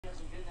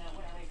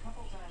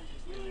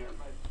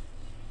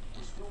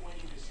We're still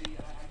waiting to see.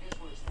 I guess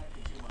we're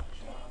expecting too much.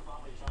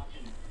 Probably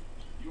talking.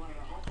 You want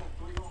to hope that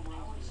 3 home runs?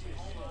 I want to see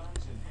home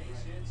runs and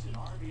base hits and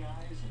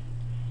RBIs and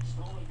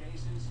stolen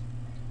bases.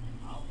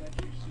 I'll bet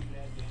you see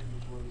that Dan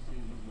before the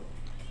season's over.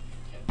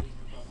 At least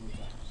a couple of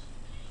times.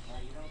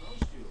 You know,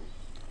 those two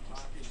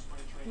talked in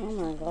spring training. Oh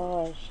my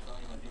gosh.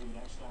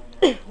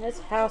 This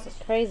house is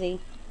crazy.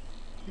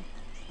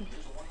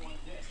 There's a 1-1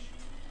 pitch.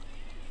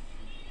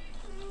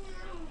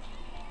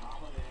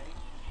 Holiday.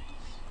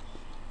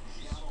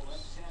 Shallow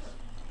left center.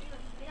 And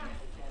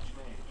the catch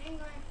made.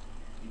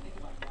 You think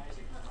about guys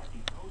that might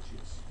be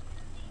coaches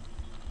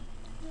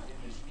in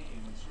this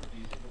game, and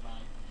certainly you think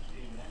about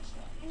David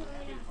Eckstein.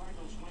 Having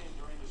Cardinals win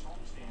during this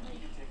homestand,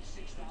 you can take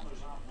 $6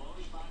 off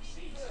Lowe's box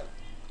seats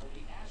for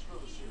the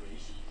Astros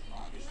series,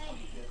 August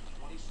 25th,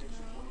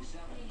 26 and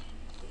 27.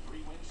 The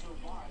 3 wins so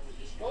far. The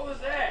discount What was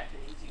that? to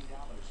 $18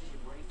 is a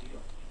great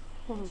deal.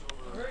 I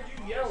heard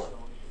you yelling.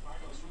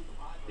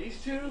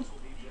 These two?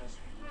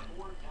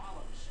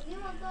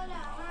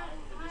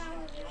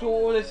 So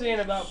what were they saying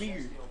about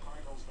beer?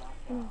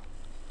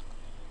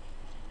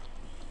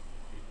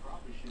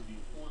 Probably should be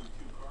 4-2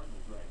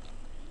 Cardinals right now.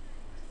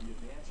 The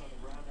advance on the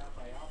ground out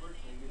by Albert.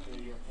 They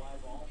get the fly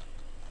ball.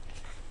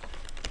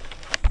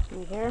 You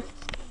here?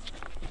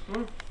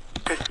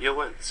 Okay, you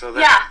win. So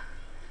that.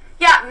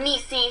 Yeah,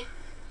 Missy.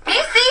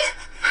 Missy?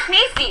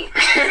 Missy.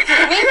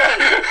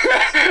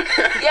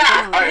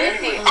 Yeah,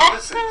 Missy.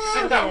 Listen,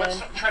 sit down.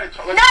 Let's try to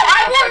talk. No,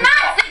 I will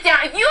not sit down.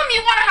 If you and me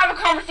want to have a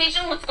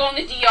conversation, let's go in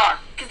the DR.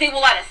 Because they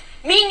will let us.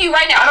 Me and you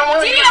right now. I don't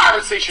want to DR, have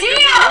a conversation. DR,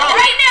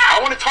 right now.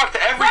 I want to talk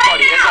to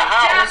everybody in the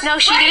house. No,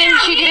 she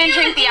didn't. She didn't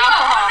drink the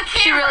alcohol.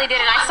 She really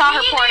didn't. I saw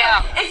her pour it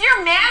out. If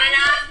you're man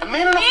enough, I'm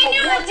man enough me and for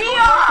you in what? the You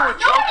DR. for a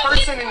drunk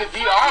person in the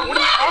DR? What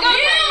are you talking about?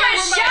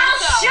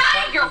 Michelle,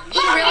 shut your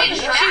She really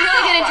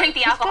didn't drink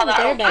the alcohol though.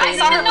 I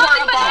saw her pour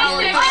a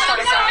bottle and drink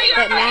it.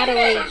 But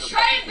Natalie and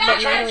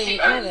Kevin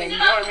You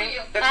know what I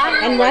mean? That's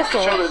when and we like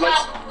Russell. each other.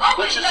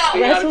 Let's just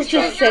stay out of Russell's each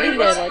other. just sitting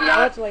there like,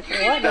 what's like, what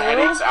in the The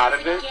world? headache's out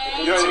of it.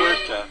 You know what I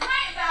mean?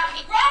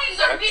 Ronnie's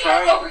gonna be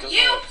over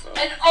you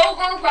and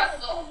over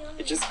Russell.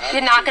 She's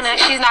not gonna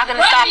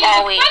stop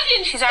all week.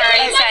 She's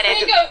already said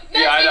it.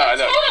 Yeah, I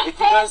know.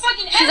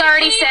 She's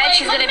already said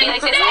she's gonna be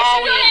like this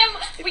all week.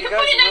 We can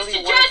put it next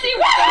to Jesse.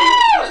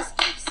 Woo! Just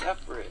keep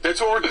separate. That's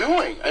what we're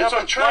doing. That's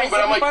what I'm trying.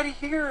 But I'm like,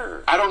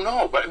 here. I don't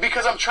know. But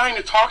because I'm trying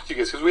to talk to you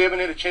guys, because we haven't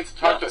had a chance to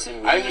talk Not to.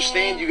 to me. I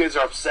understand you guys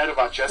are upset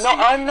about Jesse. No,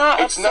 I'm not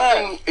It's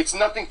upset. nothing. It's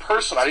nothing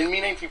personal. I didn't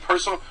mean anything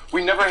personal.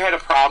 We never had a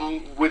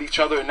problem with each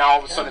other, and now all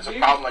of a sudden it's a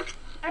problem. Like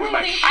with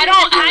my. I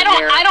don't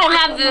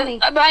have the.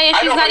 My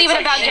issue's not even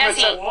about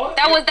Jesse.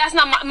 That's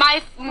not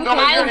my.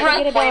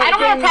 I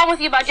don't have a problem with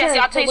you about Jesse.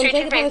 I'll tell you straight to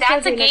your face.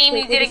 That's a game.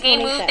 You did a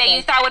game move that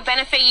you thought would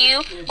benefit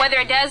you, whether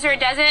it does or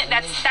it doesn't.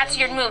 That's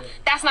your move.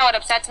 That's not what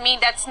upsets me.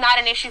 That's not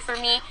an issue for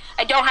me.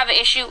 I don't have an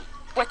issue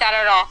with that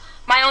at all.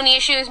 My only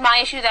issue is my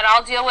issue that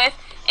I'll deal with,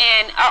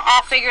 and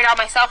I'll figure it out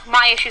myself.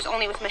 My issue is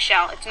only with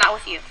Michelle. It's not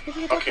with you.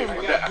 Okay,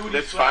 well,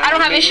 that's fine. I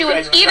don't have issue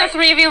with either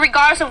three of you,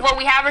 regardless of what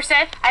we have or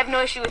said. I have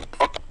no issue with.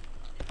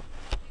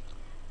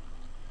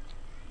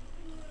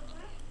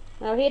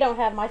 No, he don't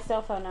have my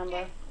cell phone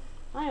number.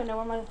 I don't even know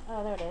where my.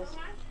 Oh, there it is.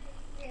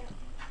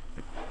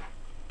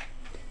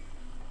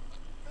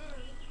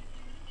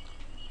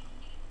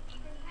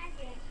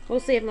 We'll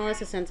see if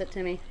Melissa sends it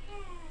to me.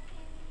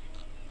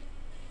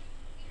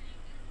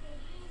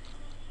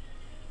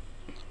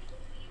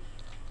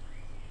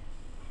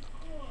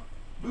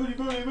 Booty,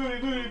 booty, booty,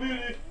 booty,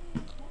 booty.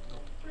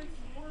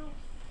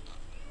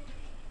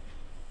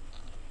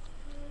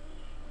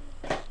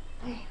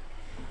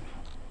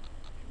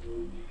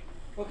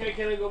 Okay,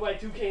 can I go buy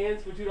 2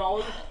 cans for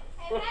 $2?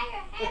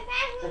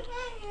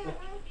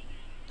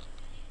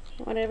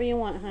 Whatever you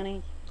want,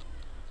 honey.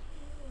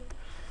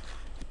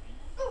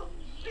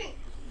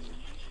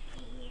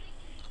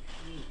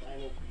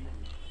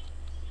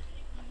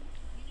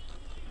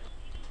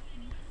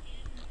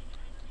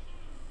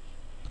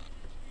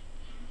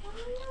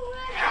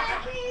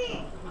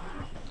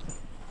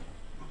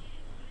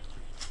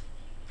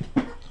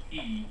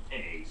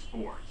 EA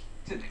Sports,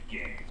 to the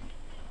game.